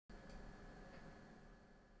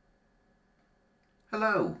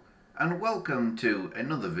Hello and welcome to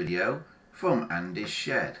another video from Andy's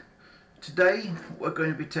Shed. Today we're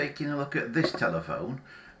going to be taking a look at this telephone,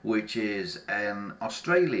 which is an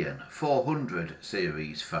Australian 400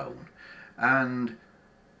 series phone, and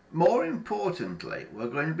more importantly we're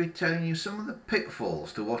going to be telling you some of the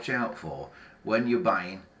pitfalls to watch out for when you're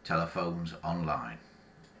buying telephones online.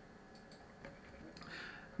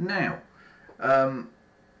 Now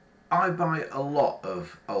I buy a lot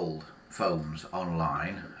of old phones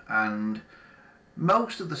online, and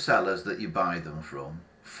most of the sellers that you buy them from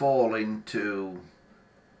fall into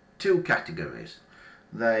two categories.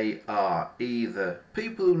 They are either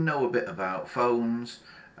people who know a bit about phones,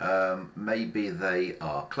 maybe they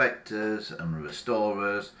are collectors and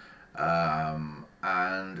restorers, and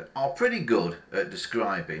are pretty good at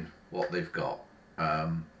describing what they've got.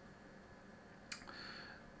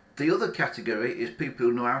 The other category is people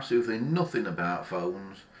who know absolutely nothing about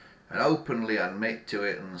phones and openly admit to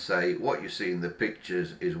it and say what you see in the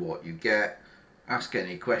pictures is what you get, ask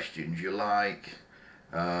any questions you like,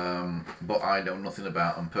 but I know nothing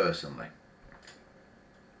about them personally.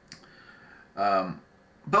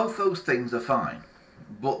 Both those things are fine,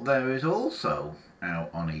 but there is also out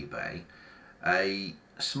on eBay a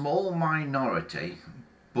small minority,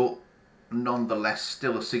 but nonetheless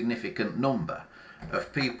still a significant number,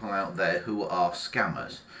 of people out there who are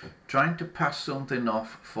scammers, trying to pass something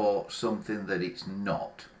off for something that it's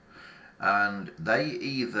not, and they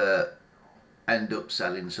either end up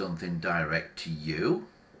selling something direct to you,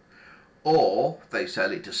 or they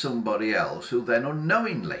sell it to somebody else who then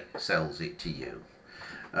unknowingly sells it to you.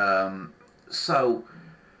 So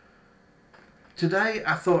today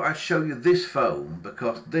I thought I'd show you this phone,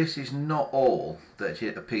 because this is not all that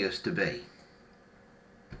it appears to be.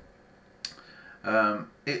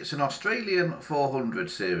 It's an Australian 400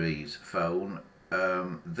 series phone.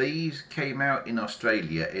 These came out in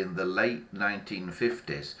Australia in the late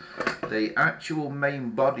 1950s. The actual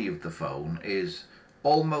main body of the phone is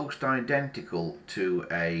almost identical to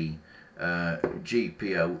a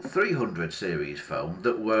GPO 300 series phone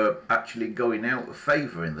that were actually going out of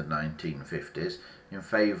favour in the 1950s in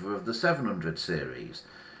favour of the 700 series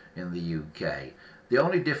in the UK. The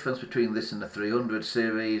only difference between this and the 300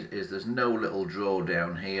 series is there's no little drawer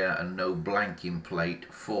down here and no blanking plate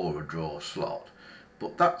for a drawer slot.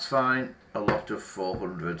 But that's fine, a lot of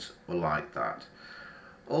 400s were like that.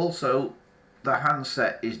 Also, the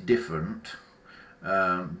handset is different.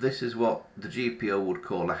 This is what the GPO would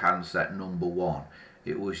call a handset number 1.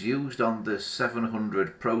 It was used on the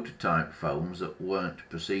 700 prototype phones that weren't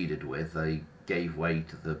proceeded with. They gave way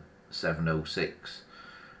to the 706.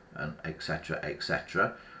 And etc,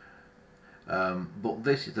 etc. But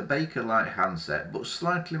this is the Bakelite handset, but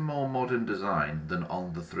slightly more modern design than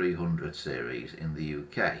on the 300 series in the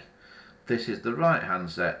UK. This is the right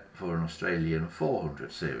handset for an Australian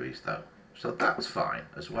 400 series though, so that's fine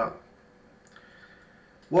as well.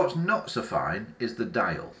 What's not so fine is the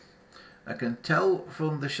dial. I can tell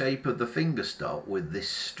from the shape of the finger stop with this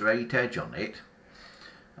straight edge on it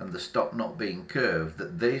and the stop not being curved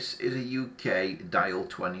that this is a UK dial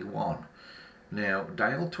 21. Now,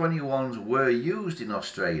 dial 21s were used in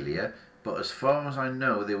Australia, but as far as I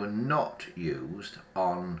know they were not used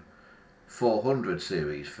on 400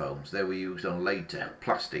 series phones. They were used on later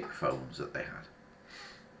plastic phones that they had.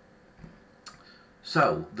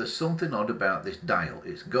 So there's something odd about this dial.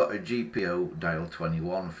 It's got a GPO dial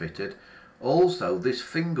 21 fitted. Also, this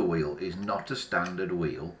finger wheel is not a standard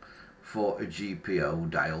wheel for a GPO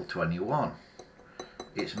dial 21.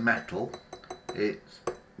 It's metal, it's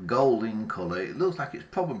gold in colour, it looks like it's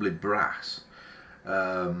probably brass,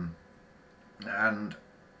 and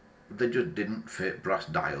they just didn't fit brass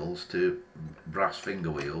dials to brass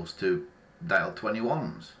finger wheels to dial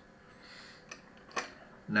 21s.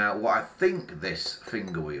 Now what I think this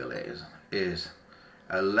finger wheel is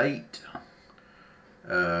a late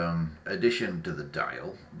addition to the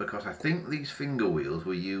dial, because I think these finger wheels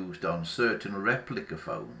were used on certain replica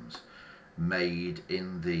phones made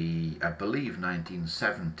in the, I believe,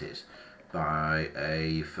 1970s by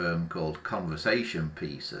a firm called Conversation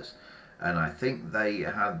Pieces, and I think they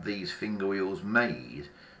had these finger wheels made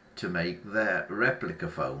to make their replica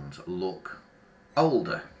phones look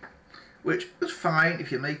older, which was fine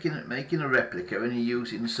if you're making a replica and you're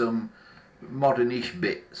using some modernish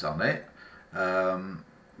bits on it.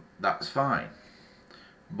 That's fine,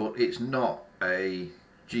 but it's not a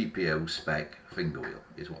GPO spec finger wheel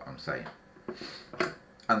is what I'm saying,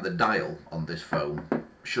 and the dial on this phone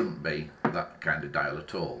shouldn't be that kind of dial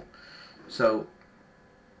at all. So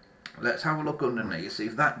let's have a look underneath, see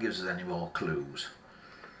if that gives us any more clues.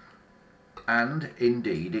 And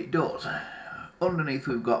indeed it does. underneath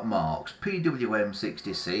we've got marks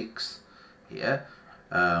PWM66 here.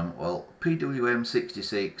 Well,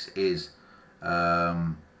 PWM66 is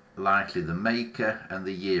likely the maker and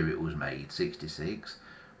the year it was made, 66.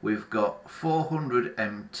 We've got 400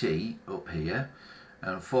 MT up here,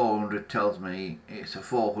 and 400 tells me it's a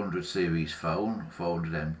 400 series phone.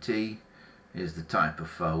 400 MT is the type of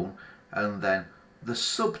phone, and then the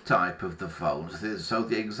subtype of the phones, so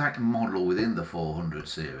the exact model within the 400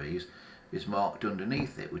 series is marked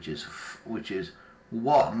underneath it, which is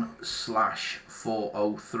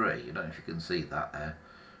 1/403. I don't know if you can see that there.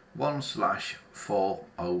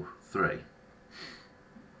 1/403.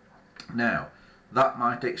 Now, that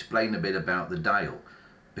might explain a bit about the dial,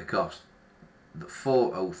 because the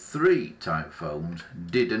 403 type phones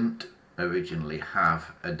didn't originally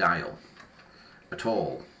have a dial at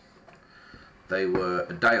all. They were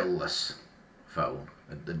a dial-less phone,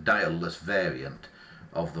 the dial-less variant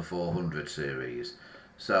of the 400 series.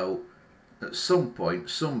 So at some point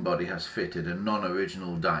somebody has fitted a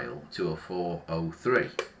non-original dial to a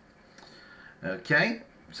 403. Okay,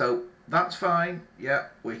 so that's fine. Yeah,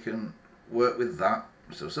 we can work with that.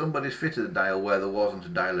 So somebody's fitted a dial where there wasn't a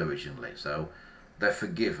dial originally, so they're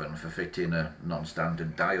forgiven for fitting a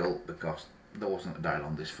non-standard dial because there wasn't a dial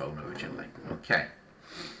on this phone originally. Okay.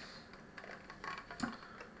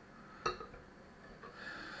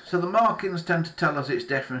 So the markings tend to tell us it's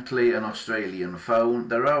definitely an Australian phone.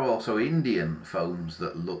 There are also Indian phones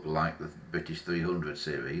that look like the British 300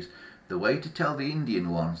 series. The way to tell the Indian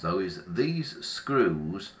ones though is these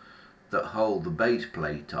screws that hold the base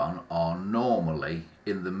plate on are normally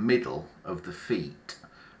in the middle of the feet.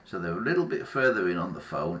 So they're a little bit further in on the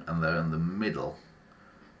phone and they're in the middle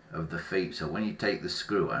of the feet. So when you take the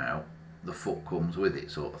screw out, the foot comes with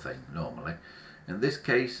it, sort of thing, normally. In this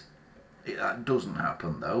case, that doesn't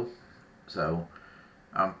happen though, so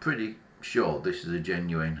I'm pretty sure this is a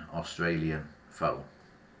genuine Australian phone.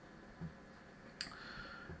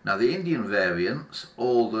 Now the Indian variants,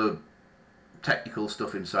 all the technical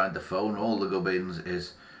stuff inside the phone, all the gubbins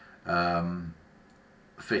is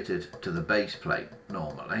fitted to the base plate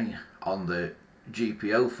normally. On the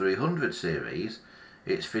GPO 300 series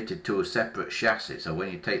it's fitted to a separate chassis, so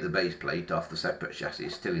when you take the base plate off, the separate chassis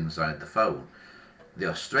is still inside the phone. The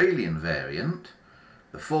Australian variant,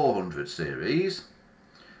 the 400 series,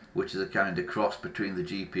 which is a kind of cross between the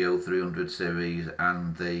GPO 300 series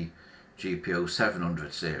and the GPO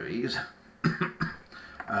 700 series.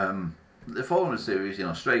 The 400 series in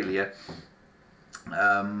Australia,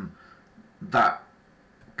 that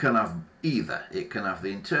can have either. It can have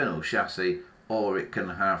the internal chassis or it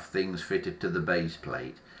can have things fitted to the base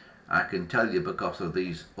plate. I can tell you because of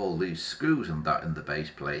all these screws and that in the base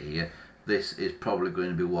plate here, this is probably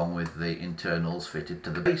going to be one with the internals fitted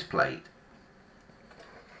to the base plate.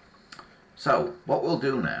 So what we'll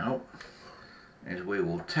do now is we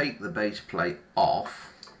will take the base plate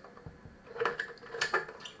off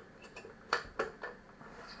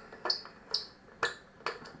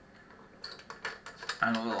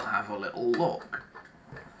and we'll have a little look.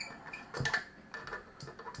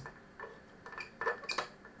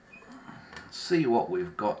 See what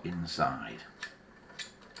we've got inside.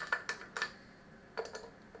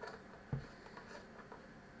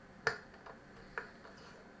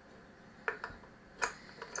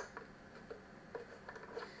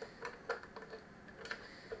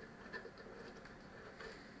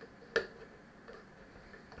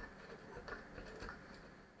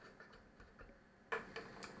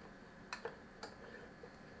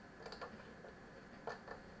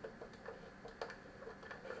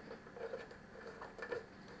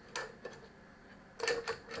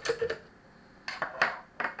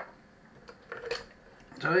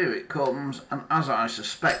 So here it comes, and as I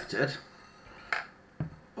suspected,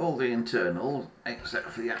 all the internals,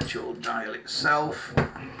 except for the actual dial itself,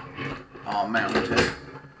 are mounted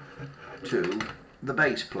to the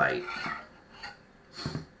base plate.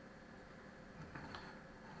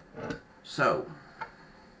 So,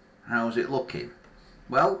 how's it looking?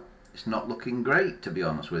 Well, it's not looking great, to be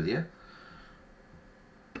honest with you.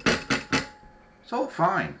 It's all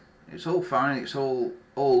fine. It's all fine. It's all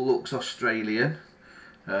looks Australian.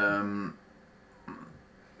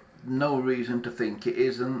 No reason to think it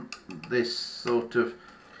isn't. This sort of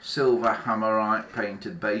silver hammerite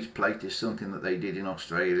painted base plate is something that they did in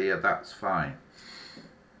Australia. That's fine.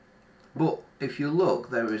 But if you look,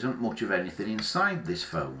 there isn't much of anything inside this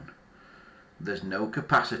phone. There's no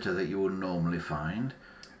capacitor that you would normally find,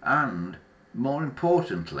 and more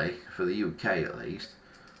importantly, for the UK at least,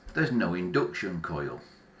 there's no induction coil.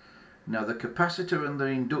 Now the capacitor and the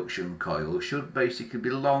induction coil should basically be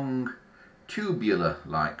long tubular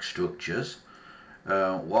like structures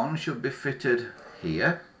One should be fitted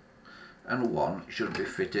here and one should be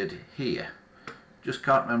fitted here. Just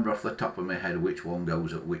can't remember off the top of my head which one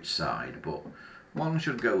goes at which side, but one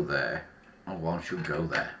should go there and one should go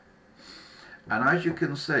there. And as you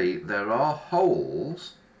can see, there are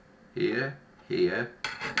holes here, here,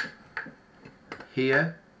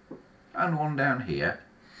 here, and one down here,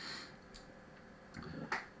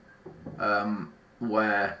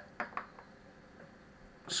 where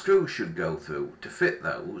screws should go through to fit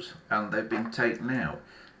those, and they've been taken out.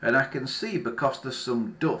 And I can see, because there's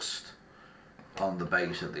some dust on the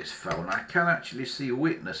base of this phone, I can actually see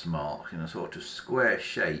witness marks in a sort of square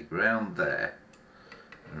shape around there,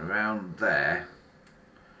 and around there,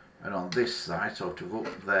 and on this side, sort of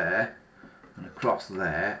up there and across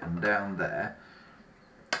there and down there,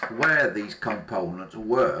 where these components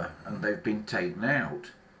were, and they've been taken out.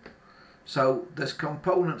 So there's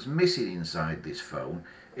components missing inside this phone.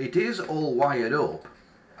 It is all wired up,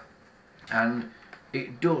 and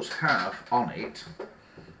it does have on it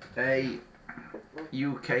a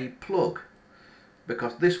UK plug,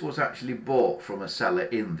 because this was actually bought from a seller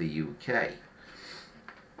in the UK.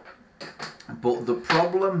 But the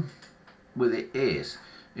problem with it is,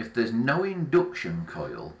 if there's no induction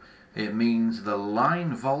coil, it means the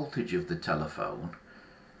line voltage of the telephone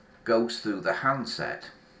goes through the handset.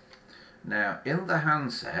 Now in the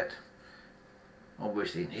handset,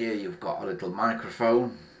 obviously in here you've got a little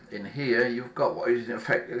microphone, in here you've got what is in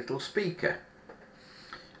effect a little speaker,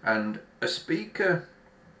 and a speaker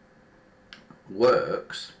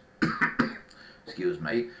works excuse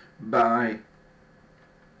me, by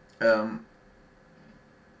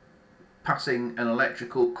passing an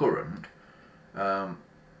electrical current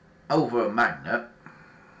over a magnet,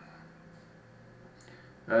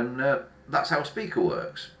 and that's how a speaker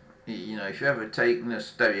works. You know, if you've ever taken a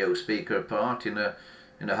stereo speaker apart in a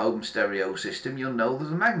home stereo system, you'll know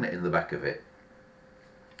there's a magnet in the back of it.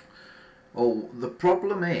 Oh, the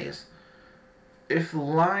problem is, if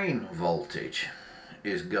line voltage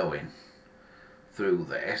is going through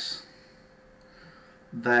this,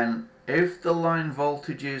 then if the line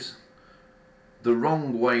voltage is the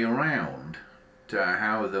wrong way around to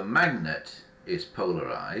how the magnet is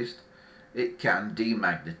polarized, it can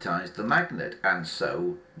demagnetize the magnet and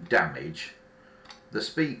so damage the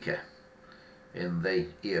speaker in the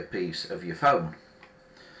earpiece of your phone.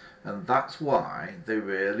 And that's why they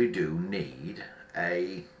really do need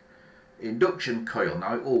a induction coil.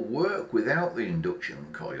 Now it will work without the induction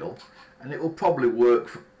coil, and it will probably work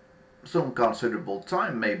for some considerable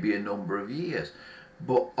time, maybe a number of years,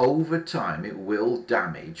 but over time it will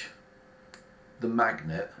damage the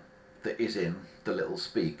magnet that is in the little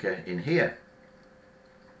speaker in here.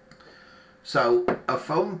 So a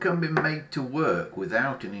phone can be made to work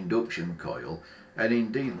without an induction coil, and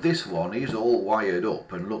indeed this one is all wired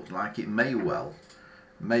up and looks like it may well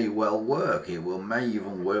work. It may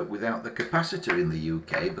even work without the capacitor in the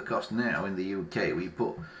UK, because now in the UK we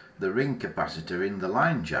put the ring capacitor in the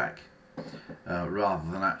line jack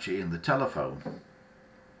rather than actually in the telephone.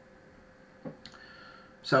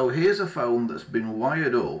 So here's a phone that's been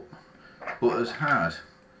wired up but has had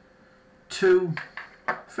two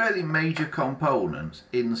fairly major components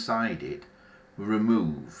inside it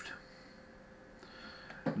removed.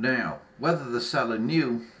 Now, whether the seller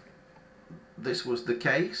knew this was the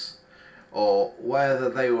case, or whether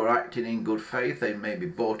they were acting in good faith, they maybe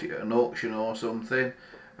bought it at an auction or something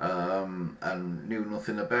and knew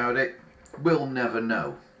nothing about it, we'll never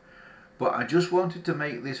know. But I just wanted to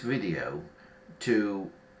make this video to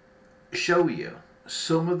show you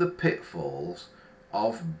some of the pitfalls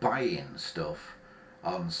of buying stuff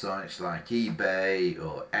on sites like eBay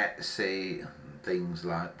or Etsy and things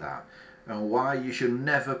like that, and why you should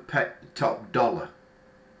never pay top dollar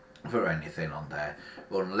for anything on there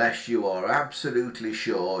unless you are absolutely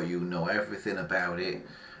sure you know everything about it.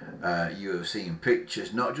 You have seen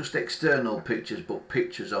pictures, not just external pictures, but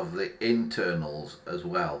pictures of the internals as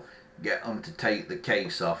well. Get them to take the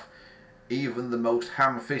case off. Even the most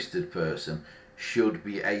ham-fisted person should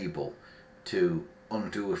be able to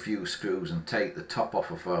undo a few screws and take the top off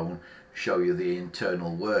a phone, show you the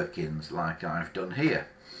internal workings like I've done here.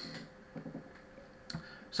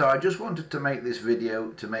 So I just wanted to make this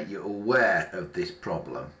video to make you aware of this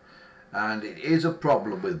problem, and it is a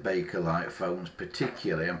problem with Bakelite phones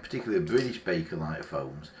particularly, and particularly British Bakelite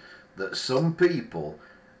phones, that some people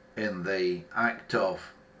in the act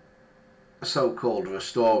of so-called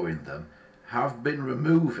restoring them have been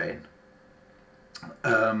removing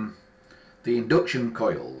the induction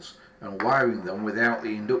coils and wiring them without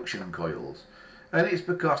the induction coils. And it's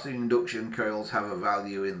because the induction coils have a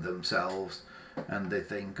value in themselves, and they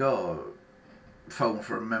think, oh, phone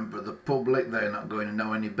for a member of the public. They're not going to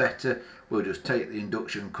know any better. We'll just take the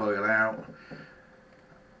induction coil out,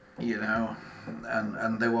 you know,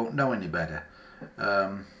 and they won't know any better.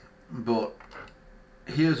 But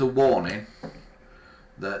here's a warning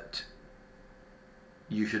that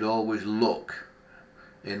you should always look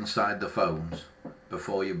inside the phones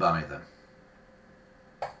before you buy them.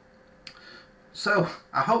 So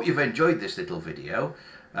I hope you've enjoyed this little video,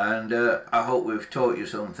 and I hope we've taught you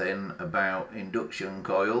something about induction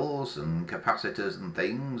coils and capacitors and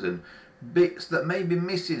things, and bits that may be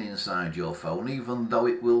missing inside your phone even though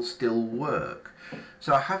it will still work.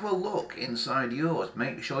 So have a look inside yours,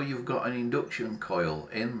 make sure you've got an induction coil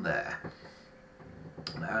in there,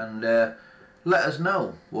 and let us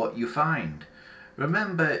know what you find.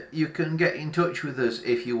 Remember, you can get in touch with us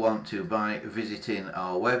if you want to by visiting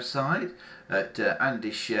our website at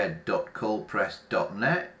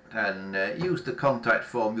andyshed.coldpress.net, and use the contact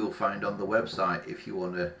form you'll find on the website if you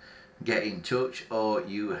want to get in touch or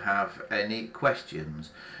you have any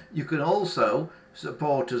questions. You can also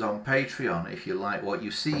support us on Patreon if you like what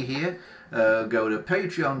you see here. Go to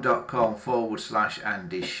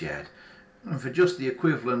patreon.com/andyshed, and for just the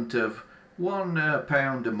equivalent of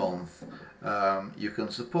 £1 a month, you can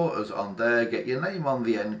support us on there, get your name on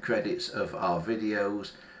the end credits of our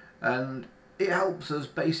videos, and it helps us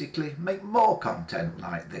basically make more content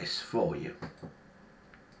like this for you.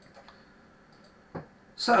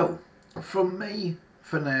 So from me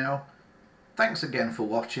for now, thanks again for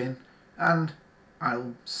watching, and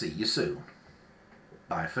I'll see you soon.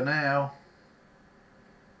 Bye for now.